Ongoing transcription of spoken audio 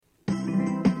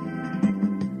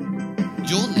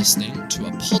You're listening to a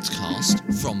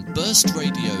podcast from Burst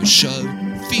Radio show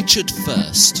Featured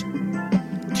First.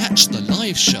 Catch the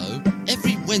live show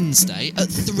every Wednesday at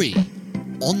 3,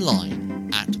 online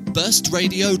at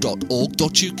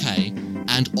burstradio.org.uk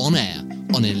and on air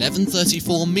on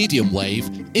 1134 medium wave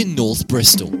in North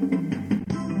Bristol.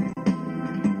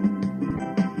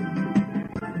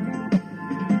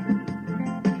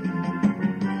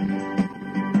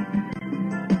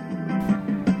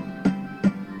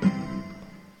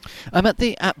 I'm at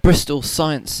the At-Bristol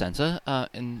Science Centre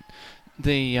in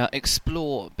the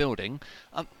Explore building.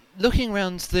 I'm looking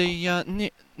around the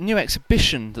new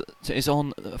exhibition that is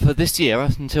on for this year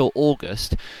up until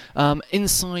August,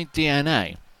 Inside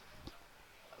DNA.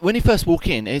 When you first walk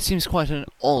in, it seems quite an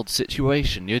odd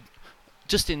situation. You're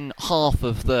just in half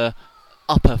of the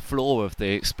upper floor of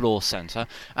the Explore Centre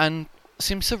and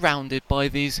seem surrounded by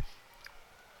these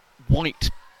white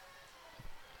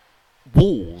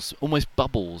walls, almost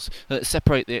bubbles, that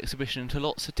separate the exhibition into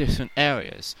lots of different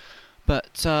areas.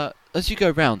 But as you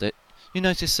go around it, you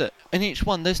notice that in each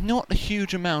one there's not a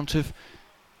huge amount of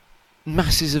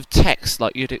masses of text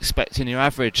like you'd expect in your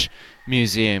average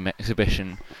museum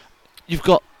exhibition. You've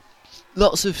got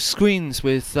lots of screens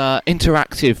with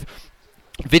interactive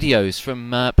videos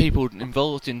from people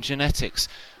involved in genetics,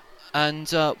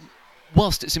 and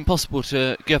whilst it's impossible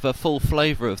to give a full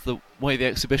flavour of the way the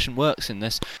exhibition works in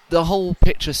this, the whole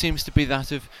picture seems to be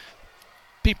that of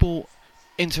people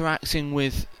interacting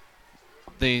with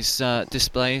these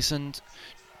displays, and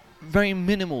very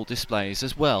minimal displays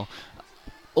as well.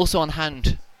 Also on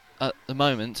hand at the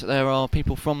moment there are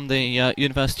people from the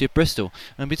University of Bristol,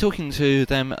 and I'll be talking to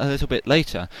them a little bit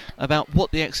later about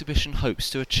what the exhibition hopes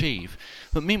to achieve.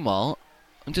 But meanwhile,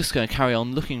 I'm just going to carry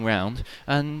on looking round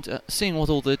and seeing what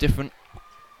all the different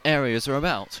areas are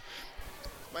about.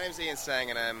 My name's Ian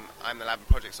Sang, and I'm the Lab and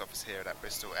Projects Officer here at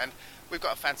Bristol, and we've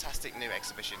got a fantastic new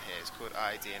exhibition here. It's called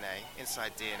iDNA,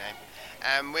 Inside DNA,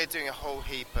 and we're doing a whole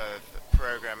heap of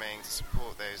programming to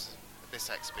support this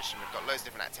exhibition. We've got loads of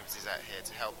different activities out here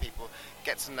to help people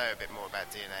get to know a bit more about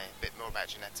DNA, a bit more about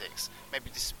genetics, maybe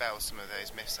dispel some of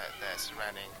those myths out there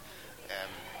surrounding,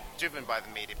 driven by the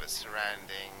media, but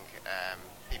surrounding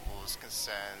people's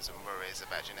concerns and worries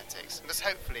about genetics, and just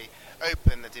hopefully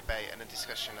open the debate and the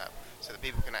discussion up so that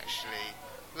people can actually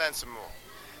learn some more.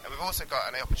 And we've also got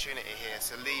an opportunity here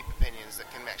to leave opinions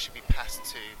that can actually be passed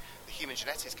to the Human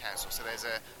Genetics Council, so there's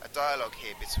a dialogue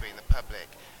here between the public,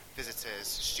 visitors,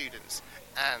 students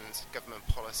and government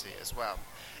policy as well.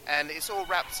 And it's all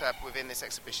wrapped up within this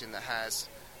exhibition that has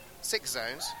 6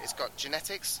 zones. It's got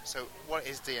genetics, so what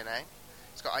is DNA?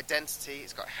 It's got identity,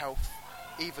 it's got health,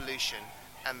 evolution,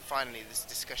 and finally this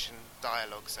discussion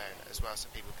dialogue zone as well, so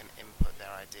people can input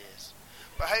their ideas.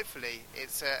 But hopefully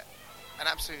it's an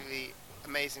absolutely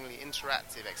amazingly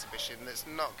interactive exhibition that's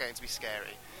not going to be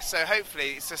scary. So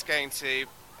hopefully it's just going to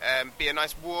be a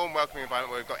nice warm welcoming environment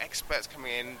where we've got experts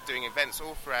coming in doing events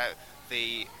all throughout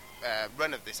the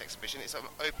run of this exhibition. It's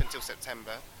open till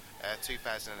September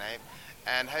 2008,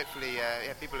 and hopefully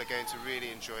people are going to really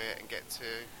enjoy it and get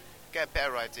a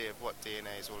better idea of what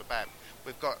DNA is all about.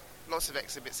 We've got lots of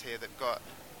exhibits here that've got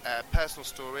personal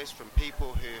stories from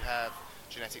people who have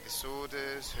genetic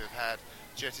disorders, who have had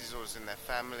genetic disorders in their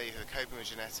family, who are coping with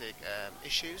genetic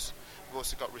issues. We've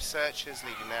also got researchers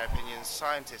leaving their opinions,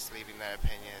 scientists leaving their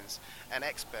opinions, and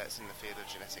experts in the field of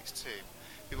genetics too.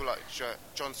 People like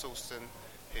John Sulston,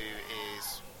 who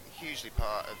is hugely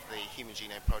part of the Human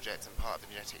Genome Project and part of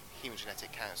the Human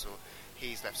Genetic Council.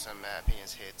 He's left some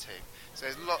opinions here too. So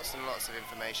there's lots and lots of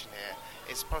information here.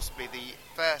 It's possibly the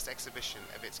first exhibition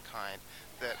of its kind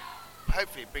that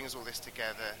hopefully brings all this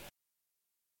together.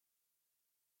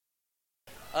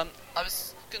 I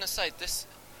was going to say, this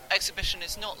exhibition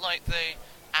is not like the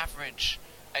average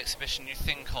exhibition you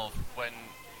think of when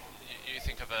you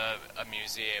think of a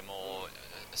museum or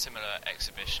a similar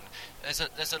exhibition.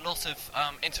 There's a lot of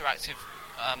interactive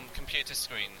computer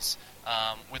screens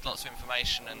with lots of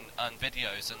information and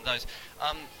videos and those.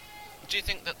 Do you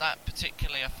think that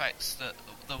particularly affects the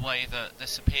way that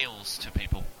this appeals to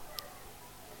people?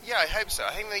 Yeah, I hope so.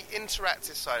 I think the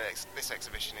interactive side of this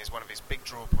exhibition is one of its big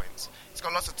draw points. It's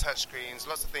got lots of touch screens,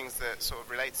 lots of things that sort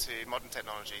of relate to modern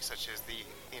technology, such as the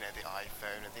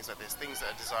iPhone and things like this, things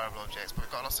that are desirable objects. But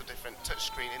we've got lots of different touch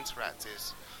screen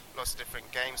interactives, lots of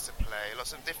different games to play,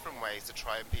 lots of different ways to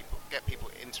try and get people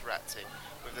interacting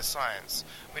with the science.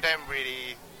 We're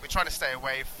trying to stay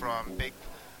away from big,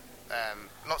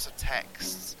 lots of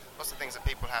texts, lots of things that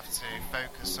people have to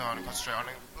focus on and concentrate on,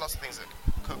 and lots of things that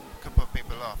could put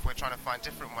people off. We're trying to find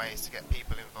different ways to get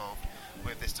people involved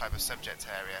with this type of subject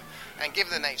area. And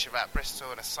given the nature of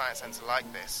At-Bristol and a science centre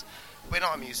like this, we're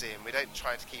not a museum. We don't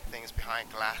try to keep things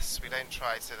behind glass. We don't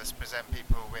try to just present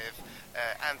people with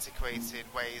antiquated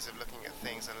ways of looking at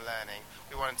things and learning.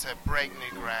 We want to break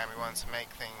new ground. We want to make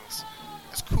things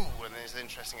as cool and as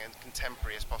interesting and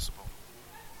contemporary as possible.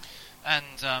 And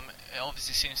it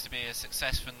obviously seems to be a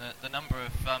success from the number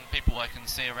of people I can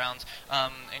see around,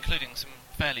 including some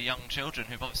fairly young children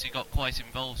who've obviously got quite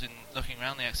involved in looking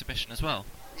around the exhibition as well.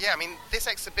 Yeah, I mean, this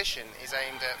exhibition is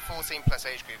aimed at 14 plus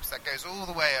age groups. That goes all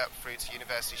the way up through to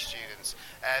university students.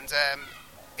 And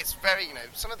it's very,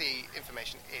 some of the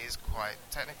information is quite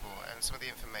technical, and some of the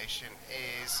information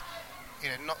is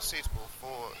not suitable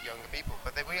for younger people,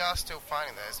 but we are still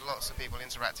finding there's lots of people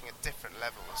interacting at different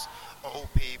levels. All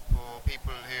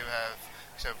people who have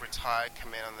sort of retired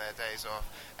come in on their days off,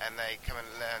 and they come and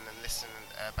learn and listen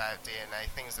about DNA,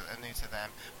 things that are new to them.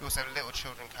 We also have little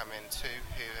children come in too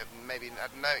who have maybe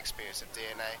had no experience of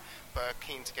DNA, but are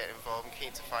keen to get involved and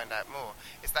keen to find out more.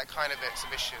 It's that kind of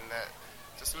exhibition that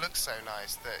just looks so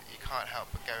nice that you can't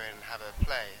help but go in and have a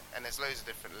play, and there's loads of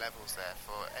different levels there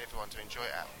for everyone to enjoy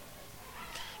it at.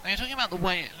 Now, you're talking about the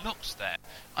way it looked there.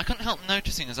 I couldn't help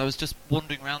noticing as I was just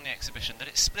wandering around the exhibition that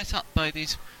it's split up by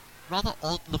these rather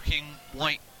odd-looking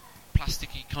white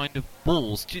plasticky kind of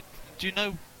balls. Do you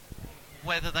know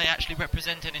whether they actually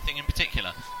represent anything in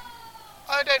particular?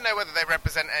 I don't know whether they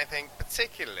represent anything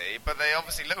particularly, but they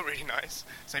obviously look really nice.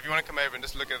 So if you want to come over and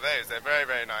just look at those, they're very,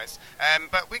 very nice.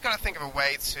 But we've got to think of a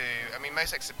way to...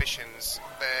 most exhibitions,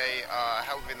 they are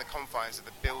held within the confines of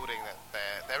the building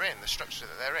that they're in, the structure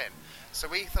that they're in. So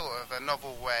we thought of a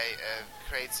novel way of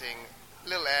creating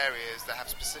little areas that have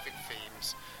specific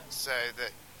themes so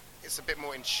that it's a bit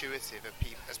more intuitive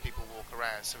as people walk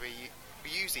around. So we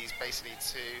use these basically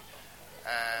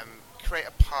to create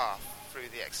a path through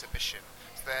the exhibition.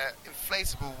 So they're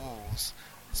inflatable walls,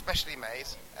 specially made.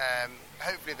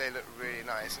 Hopefully they look really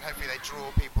nice, and hopefully they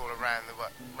draw people around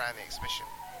the exhibition.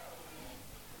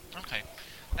 Okay.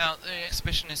 Now, the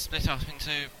exhibition is split up into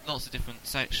lots of different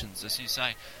sections, as you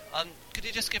say. Could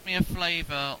you just give me a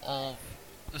flavour of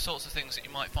the sorts of things that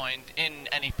you might find in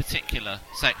any particular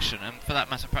section, and for that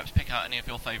matter, perhaps pick out any of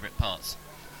your favourite parts?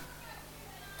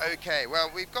 Okay,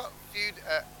 well, we've got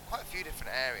quite a few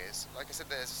different areas. Like I said,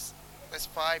 there's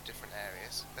 5 different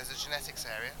areas. There's a genetics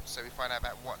area, so we find out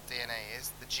about what DNA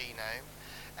is, the genome.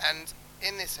 And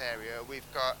in this area, we've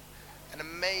got an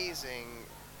amazing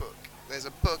book. There's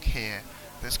a book here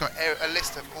that's got a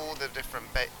list of all the different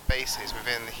bases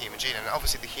within the human genome. And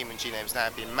obviously, the human genome's now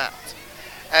been mapped.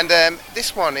 And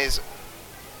this one it's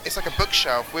like a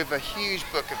bookshelf with a huge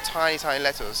book of tiny, tiny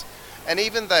letters. And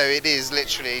even though it is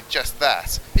literally just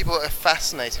that, people are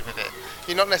fascinated with it.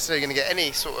 You're not necessarily going to get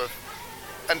any sort of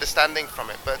understanding from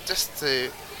it, but just to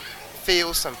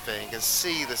feel something and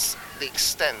see the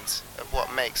extent of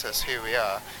what makes us who we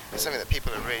are is something that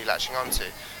people are really latching onto.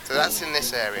 So that's in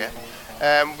this area.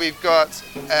 We've got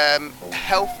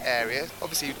health area.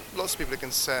 Obviously, lots of people are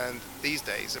concerned these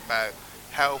days about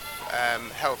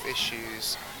health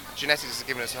issues. Genetics has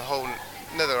given us a whole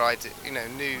another idea,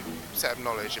 new set of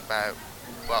knowledge about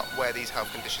where these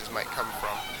health conditions might come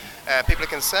from. People are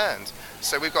concerned,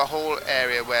 so we've got a whole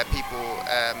area where people,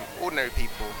 ordinary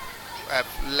people, have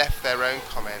left their own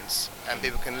comments, and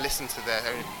people can listen to their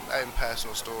own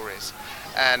personal stories,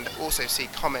 and also see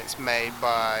comments made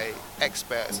by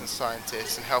experts and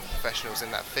scientists and health professionals in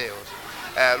that field.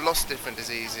 Lots of different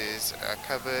diseases are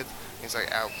covered, things like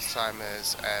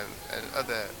Alzheimer's and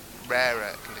other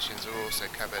rarer conditions are also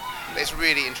covered. But it's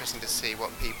really interesting to see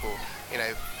what people,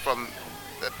 from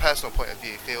the personal point of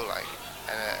view, feel like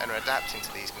and are adapting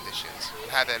to these conditions,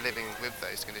 and how they're living with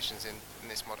those conditions in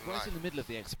this modern life. Right in the middle of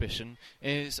the exhibition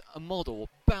is a model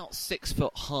about 6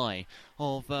 foot high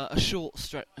of a short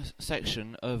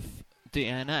section of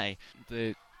DNA,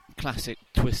 the classic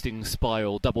twisting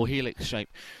spiral double helix shape.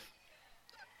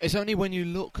 It's only when you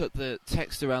look at the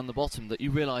text around the bottom that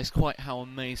you realise quite how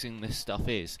amazing this stuff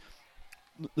is.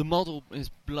 The model is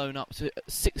blown up to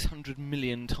 600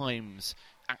 million times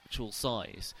actual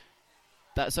size.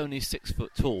 That's only 6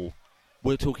 foot tall.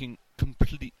 We're talking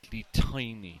completely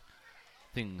tiny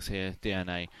things here,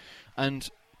 DNA. And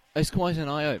it's quite an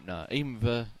eye-opener, even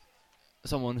for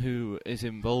someone who is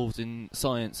involved in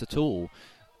science at all,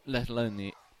 let alone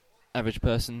the average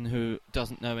person who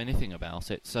doesn't know anything about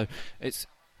it. So it's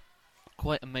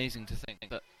quite amazing to think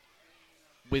that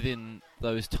within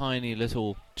those tiny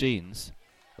little genes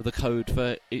are the code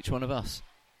for each one of us.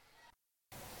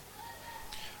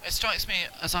 It strikes me,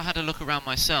 as I had a look around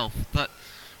myself, that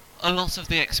a lot of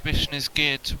the exhibition is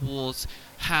geared towards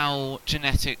how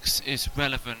genetics is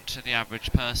relevant to the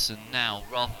average person now,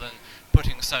 rather than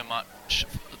putting so much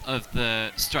of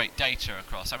the straight data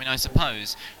across. I mean, I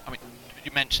suppose,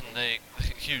 you mentioned the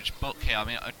huge book here. I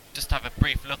mean, I just have a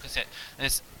brief look at it.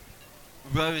 There's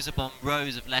rows upon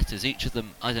rows of letters, each of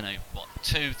them, I don't know,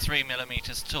 2-3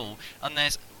 millimeters tall, and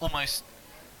there's almost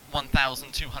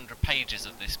 1,200 pages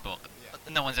of this book.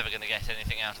 No one's ever going to get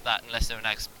anything out of that unless they're an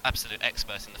absolute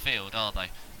expert in the field, are they?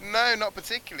 No, not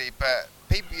particularly, but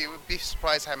you would be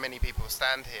surprised how many people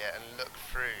stand here and look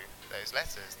through those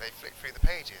letters. They flick through the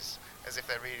pages as if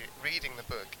they're reading the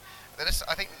book.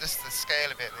 I think just the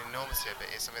scale of it and the enormity of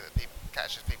it is something that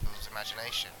catches people's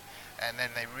imagination, and then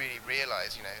they really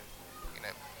realise,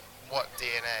 what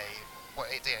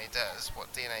DNA does,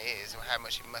 what DNA is, and how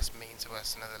much it must mean to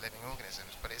us and other living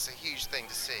organisms. But it's a huge thing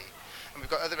to see. And we've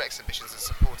got other exhibitions that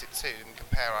support it too, and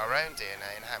compare our own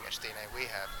DNA and how much DNA we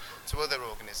have to other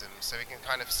organisms, so we can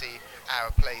kind of see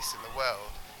our place in the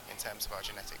world in terms of our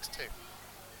genetics too.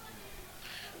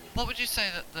 What would you say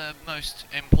that the most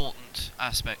important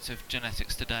aspect of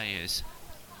genetics today is?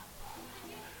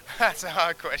 That's a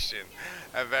hard question,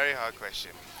 a very hard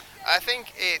question. I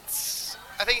think it's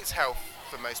health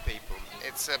for most people.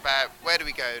 It's about where do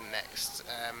we go next.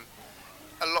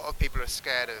 A lot of people are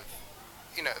scared of,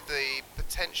 the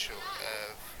potential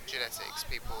of genetics.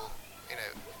 People,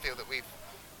 feel that we've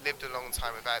lived a long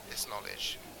time without this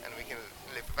knowledge and we can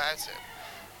live without it.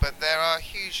 But there are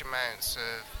huge amounts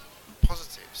of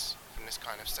positives from this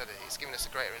kind of study. It's given us a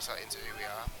greater insight into who we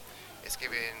are. It's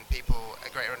given people a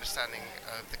greater understanding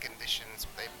of the conditions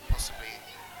they possibly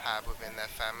have within their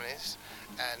families,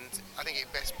 and I think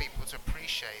it best people to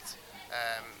appreciate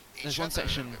each There's other one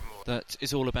section a little bit more. that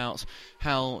is all about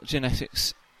how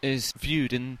genetics is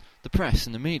viewed in the press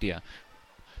and the media.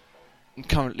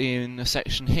 Currently in a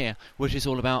section here which is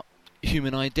all about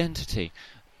human identity,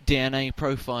 DNA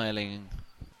profiling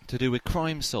to do with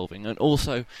crime solving, and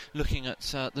also looking at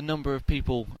the number of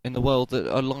people in the world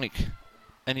that are like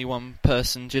any one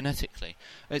person genetically.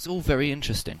 It's all very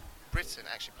interesting. Britain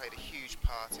actually played a huge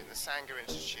part in the Sanger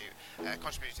Institute,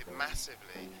 contributed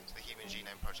massively to the Human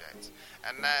Genome Project,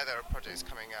 and now there are projects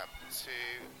coming up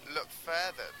to look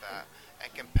further at that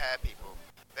and compare people.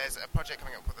 There's a project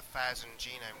coming up called the 1,000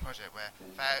 Genome Project, where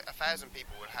 1,000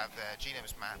 people will have their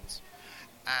genomes mapped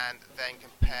and then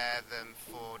compare them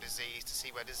for disease to see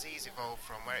where disease evolved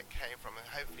from, where it came from, and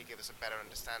hopefully give us a better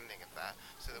understanding of that,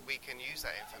 so that we can use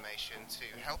that information to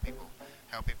help people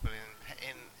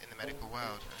in the medical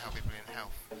world, and help people in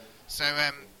health. So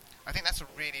I think that's a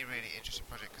really, really interesting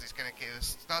project, because it's going to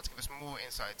start to give us more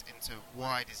insight into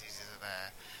why diseases are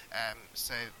there.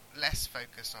 So less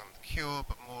focus on the cure,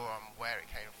 but more on where it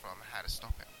came from and how to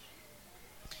stop it.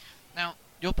 Now,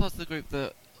 you're part of the group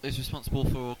that is responsible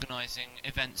for organising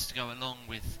events to go along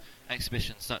with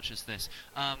exhibitions such as this.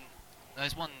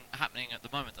 There's one happening at the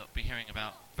moment that we'll be hearing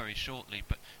about very shortly,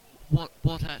 but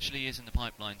what actually is in the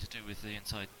pipeline to do with the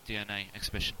Inside DNA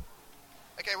exhibition?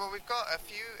 Okay, well, we've got a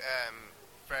few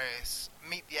various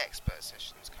Meet the Expert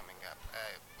sessions coming up.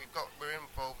 We're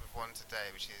involved with one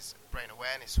today, which is Brain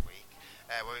Awareness Week,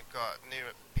 where we've got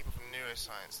people from the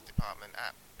Neuroscience department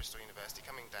at Bristol University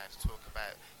coming down to talk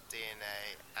about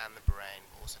DNA and the brain,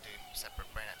 but also do separate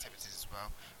brain activities as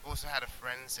well. We've also had a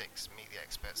forensics Meet the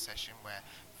Expert session where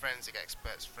forensic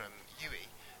experts from UWE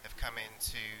have come in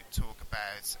to talk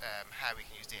about how we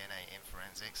can use DNA in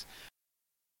forensics.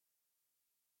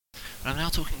 I'm now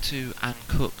talking to Anne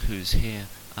Cook, who's here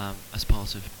as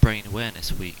part of Brain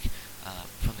Awareness Week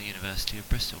from the University of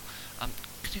Bristol.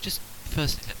 Could you just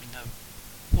firstly let me know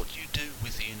what you do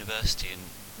with the university and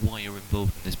why you're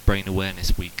involved in this Brain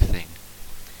Awareness Week thing?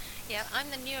 Yeah,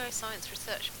 I'm the Neuroscience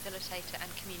Research Facilitator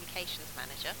and Communications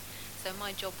Manager. So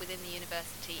my job within the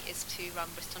university is to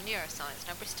run Bristol Neuroscience.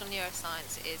 Now, Bristol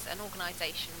Neuroscience is an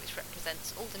organisation which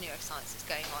represents all the neurosciences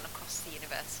going on across the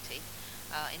university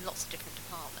in lots of different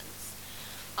departments.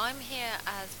 I'm here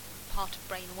as part of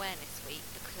Brain Awareness Week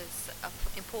because an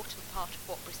important part of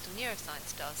what Bristol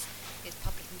Neuroscience does is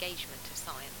public engagement of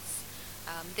science.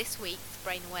 This week's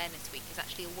Brain Awareness Week is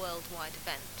actually a worldwide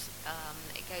event.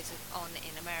 It goes on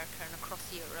in America and across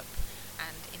Europe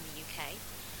and in the UK.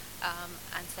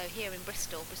 And so here in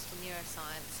Bristol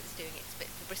Neuroscience is doing its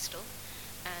bit for Bristol,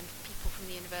 and people from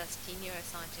the university,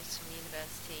 neuroscientists from the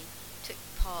university, took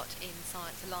part in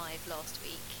Science Alive last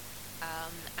week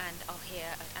and are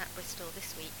here at Bristol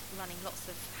this week running lots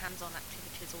of hands-on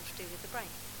activities all to do with the brain.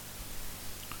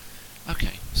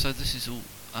 Okay, so this is all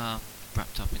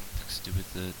wrapped up in things to do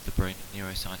with the brain and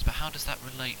neuroscience, but how does that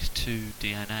relate to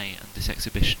DNA and this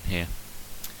exhibition here?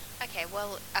 Okay,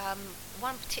 well,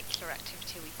 one particular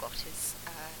activity we've got is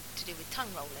to do with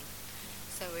tongue rolling.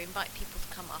 So we invite people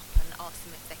to come up and ask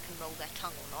them if they can roll their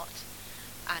tongue or not.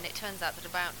 And it turns out that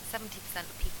about 70%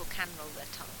 of people can roll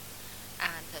their tongue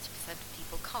and 30% of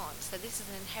people can't. So this is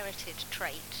an inherited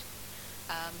trait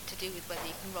to do with whether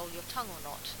you can roll your tongue or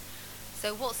not.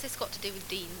 So what's this got to do with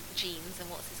genes,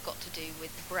 and what's this got to do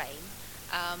with the brain?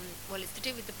 Well, it's to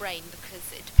do with the brain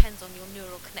because it depends on your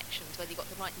neural connections, whether you've got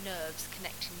the right nerves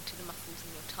connecting to the muscles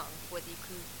in your tongue, whether you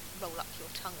can roll up your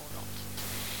tongue or not.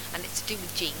 And it's to do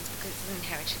with genes because it's an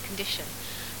inherited condition.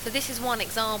 So this is one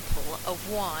example of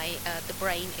why the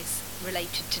brain is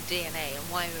related to DNA, and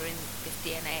why we're in this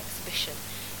DNA exhibition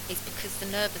is because the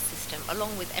nervous system,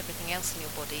 along with everything else in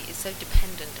your body, is so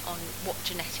dependent on what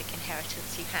genetic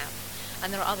inheritance you have. And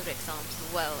there are other examples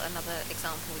as well. Another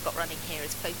example we've got running here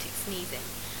is photic sneezing.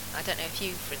 I don't know if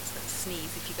you, for instance,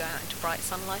 sneeze if you go out into bright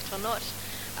sunlight or not.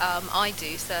 I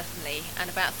do, certainly, and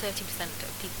about 30%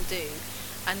 of people do.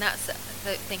 And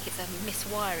they think it's a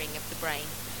miswiring of the brain.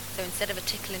 So instead of a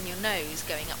tickle in your nose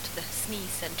going up to the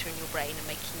sneeze centre in your brain and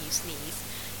making you sneeze,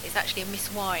 it's actually a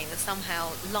miswiring that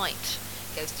somehow light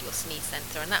goes to your sneeze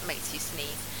centre and that makes you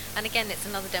sneeze. And again, it's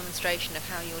another demonstration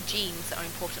of how your genes are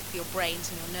important for your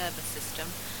brains and your nervous system,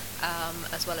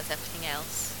 as well as everything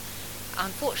else.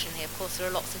 Unfortunately, of course, there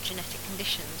are lots of genetic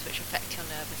conditions which affect your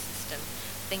nervous system.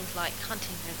 Things like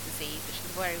Huntington's disease, which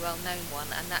is a very well-known one,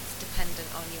 and that's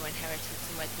dependent on your inheritance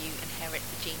and whether you inherit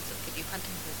the genes that give you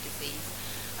Huntington's disease,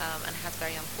 and has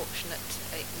very unfortunate,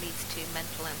 it leads to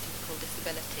mental and physical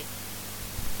disability.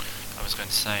 I was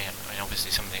going to say,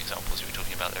 obviously some of the examples you were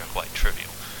talking about there are quite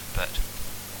trivial, but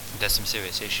there's some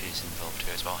serious issues involved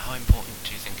here as well. How important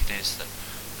do you think it is that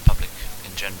the public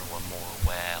in general are more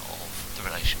aware of the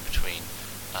relation between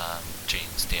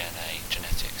genes, DNA,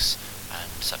 genetics, and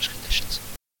such conditions?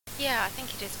 Yeah, I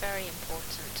think it is very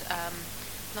important.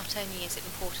 Not only is it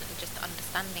important in just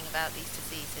understanding about these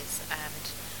diseases, and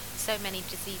so many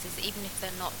diseases, even if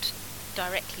they're not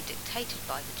directly dictated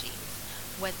by the genes,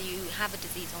 whether you have a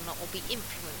disease or not will be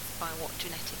influenced by what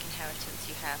genetic inheritance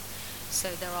you have.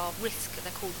 So they're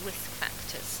called risk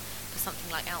factors. For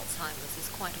something like Alzheimer's is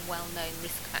quite a well-known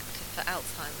risk factor for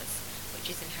Alzheimer's,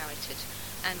 which is inherited.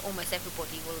 And almost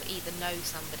everybody will either know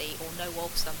somebody or know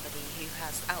of somebody who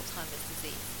has Alzheimer's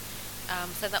disease.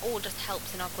 So that all just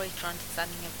helps in our greater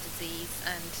understanding of disease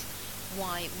and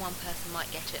why one person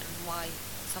might get it and why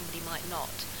somebody might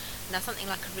not. Now, something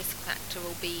like a risk factor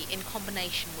will be in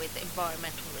combination with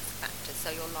environmental risk factors,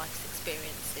 so your life's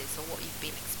experiences or what you've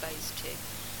been exposed to.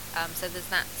 So there's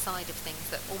that side of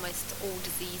things, that almost all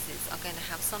diseases are going to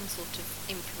have some sort of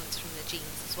influence from the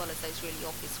genes, as well as those really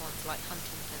obvious ones like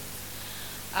Huntington's.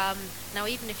 Now,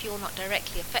 even if you're not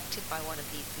directly affected by one of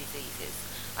these diseases,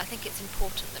 I think it's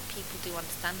important that people do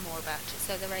understand more about it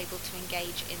so they're able to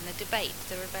engage in the debate.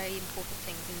 There are very important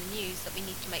things in the news that we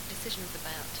need to make decisions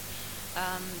about.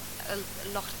 A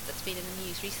lot that's been in the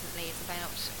news recently is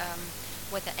about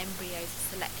whether embryos are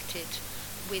selected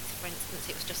with, for instance,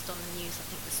 it was just on the news I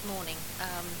think this morning,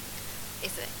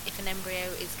 if an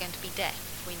embryo is going to be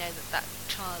deaf, we know that that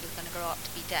child is going to grow up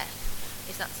to be deaf.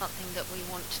 Is that something that we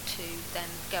want to then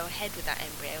go ahead with that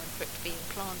embryo and for it to be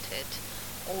implanted?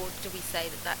 Or do we say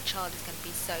that that child is going to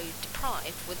be so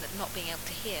deprived with not being able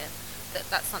to hear that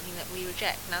that's something that we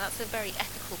reject? Now, that's a very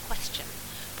ethical question,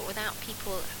 but without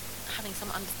people having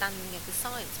some understanding of the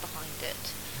science behind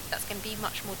it, that's going to be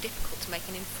much more difficult to make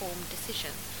an informed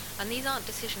decision. And these aren't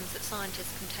decisions that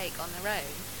scientists can take on their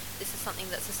own. This is something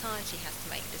that society has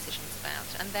to make decisions about,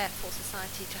 and therefore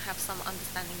society, to have some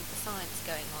understanding of the science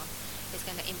going on, is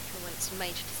going to influence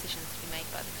major decisions to be made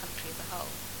by the country as a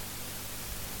whole.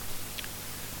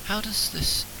 How does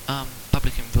this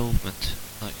public involvement,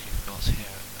 like you've got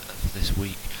here for this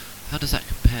week, how does that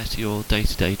compare to your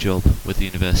day-to-day job with the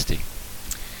university?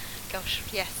 Gosh,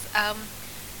 yes.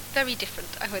 Very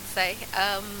different, I would say.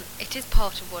 It is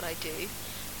part of what I do,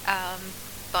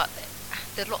 but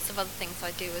there are lots of other things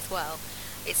I do as well.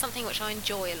 It's something which I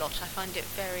enjoy a lot. I find it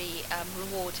very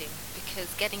rewarding,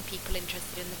 because getting people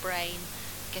interested in the brain,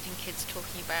 getting kids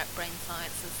talking about brain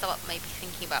science and start maybe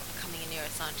thinking about becoming a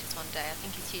neuroscientist one day, I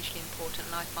think is hugely important,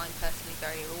 and I find personally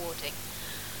very rewarding.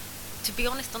 To be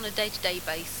honest, on a day-to-day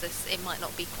basis, it might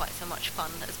not be quite so much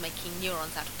fun as making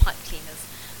neurons out of pipe cleaners.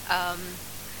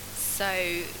 So,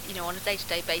 on a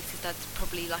day-to-day basis, that's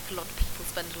probably, like a lot of people,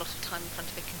 spend a lot of time in front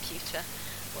of a computer,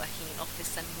 working in office,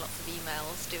 sending lots of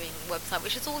emails, doing website,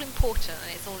 which is all important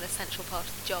and it's all an essential part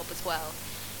of the job as well.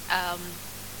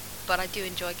 But I do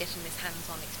enjoy getting this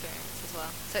hands-on experience as well.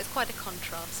 So it's quite a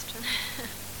contrast.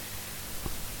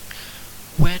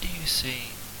 Where do you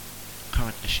see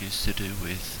current issues to do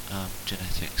with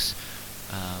genetics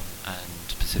and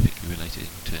specifically related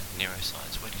to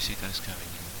neuroscience? Where do you see those going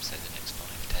in, say, the next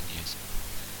 5-10 years?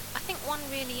 I think one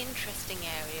really interesting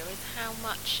area is how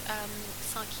much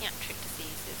psychiatric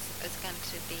diseases is going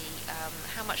to be,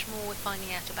 how much more we're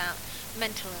finding out about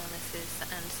mental illnesses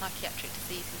and psychiatric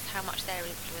diseases, how much they're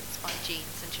influenced by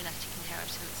genes and genetic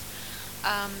inheritance.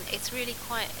 It's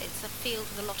a field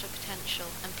with a lot of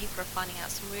potential, and people are finding out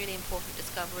some really important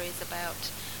discoveries about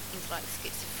things like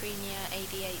schizophrenia,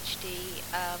 ADHD,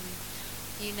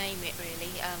 you name it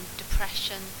really,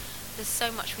 depression. There's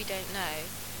so much we don't know,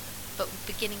 but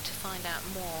we're beginning to find out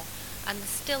more. And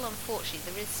unfortunately,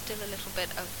 there is still a little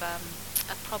bit of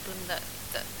a problem that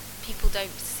people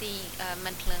don't see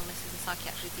mental illnesses and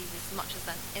psychiatric diseases as much as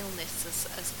an illness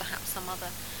as perhaps some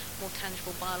other more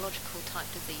tangible biological type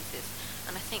diseases.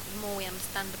 And I think the more we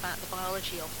understand about the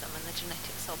biology of them and the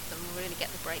genetics of them, we'll really get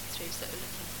the breakthroughs that we're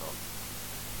looking for.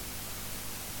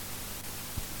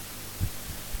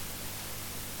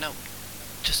 Now,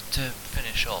 just to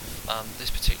finish off,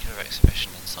 this particular exhibition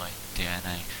inside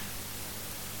DNA,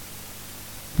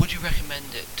 would you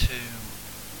recommend it to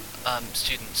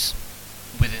students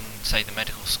within, say, the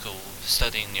medical school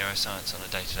studying neuroscience on a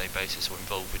day-to-day basis or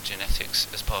involved with genetics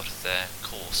as part of their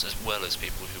course, as well as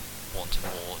people who want a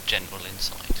more general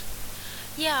insight?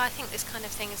 Yeah, I think this kind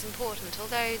of thing is important.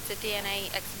 Although the DNA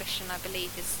exhibition, I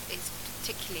believe, is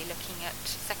particularly looking at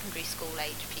secondary school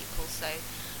age people, so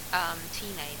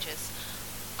teenagers,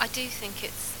 I do think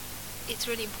it's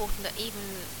really important that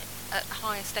even at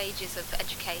higher stages of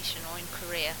education or in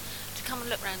career, to come and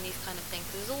look around these kind of things.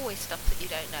 There's always stuff that you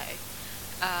don't know.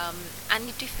 And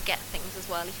you do forget things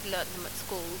as well. If you learnt them at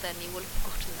school, then you will have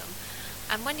forgotten them.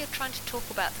 And when you're trying to talk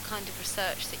about the kind of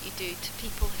research that you do to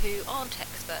people who aren't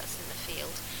experts in the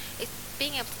field, it's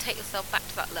being able to take yourself back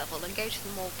to that level and go to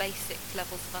the more basic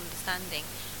levels of understanding,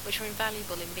 which are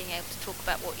invaluable in being able to talk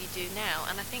about what you do now.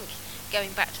 And I think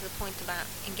going back to the point about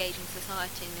engaging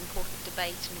society in important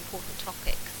debate and important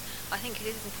topics, I think it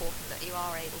is important that you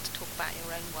are able to talk about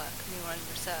your own work and your own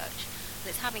research. And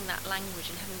it's having that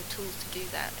language and having the tools to do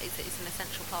that is an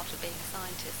essential part of being a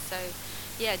scientist. So,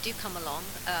 yeah, do come along,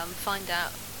 find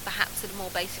out perhaps at a more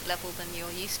basic level than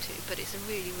you're used to, but it's a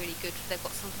really, really good, they've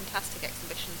got some fantastic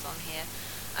exhibitions on here,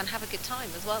 and have a good time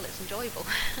as well. It's enjoyable.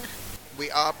 We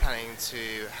are planning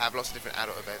to have lots of different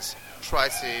adult events, try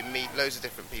to meet loads of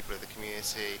different people of the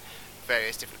community,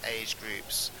 various different age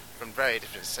groups from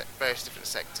various different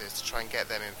sectors, to try and get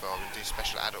them involved and do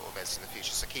special adult events in the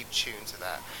future. So keep tuned to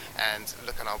that and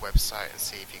look on our website and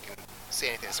see if you can see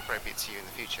anything that's appropriate to you in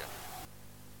the future.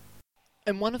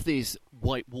 And one of these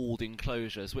white-walled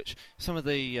enclosures, which some of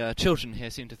the children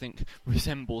here seem to think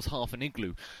resembles half an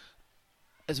igloo,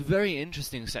 is a very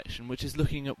interesting section which is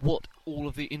looking at what all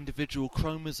of the individual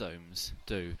chromosomes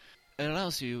do. It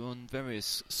allows you on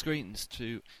various screens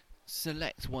to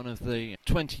select one of the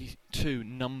 22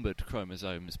 numbered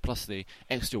chromosomes plus the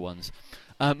extra ones,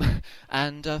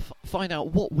 and find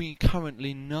out what we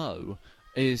currently know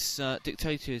is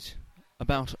dictated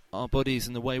about our bodies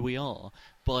and the way we are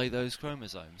by those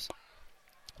chromosomes.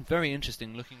 Very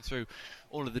interesting looking through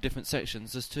all of the different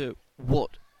sections as to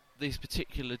what these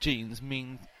particular genes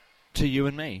mean to you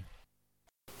and me.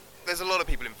 There's a lot of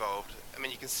people involved. I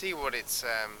mean, you can see what it's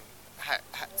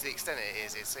to the extent it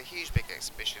is. It's a huge big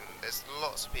exhibition. There's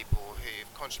lots of people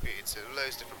who've contributed to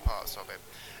loads of different parts of it.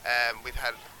 We've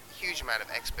had a huge amount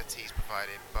of expertise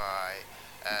provided by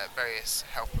various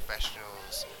health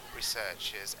professionals,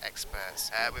 researchers,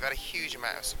 experts. We've had a huge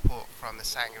amount of support from the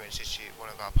Sanger Institute, one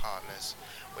of our partners.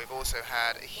 We've also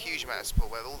had a huge amount of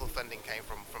support where all the funding came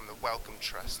from the Wellcome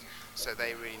Trust, so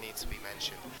they really need to be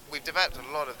mentioned. We've developed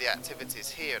a lot of the activities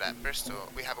here at Bristol.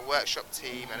 We have a workshop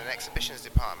team and an exhibitions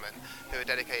department who are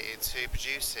dedicated to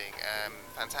producing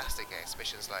fantastic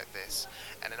exhibitions like this,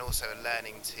 and then also a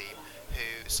learning team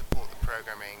who support the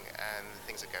programming and the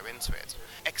things that go into it.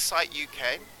 Excite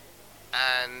UK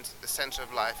and the Centre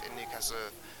of Life in Newcastle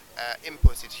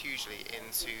inputted hugely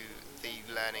into the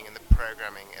learning and the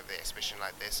programming of the exhibition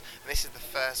like this. And this is the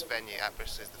first venue,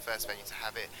 At-Bristol is the first venue to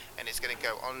have it, and it's going to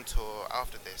go on tour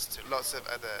after this to lots of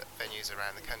other venues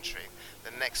around the country.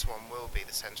 The next one will be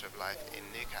the Centre of Life in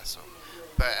Newcastle.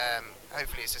 But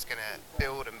hopefully it's just going to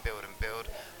build and build and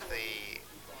build. The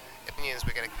opinions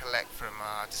we're going to collect from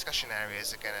our discussion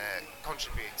areas are going to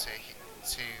contribute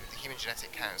to the Human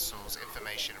Genetic Council's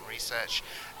information and research,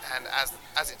 and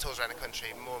as it tours around the country,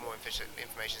 more and more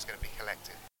information is going to be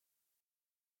collected.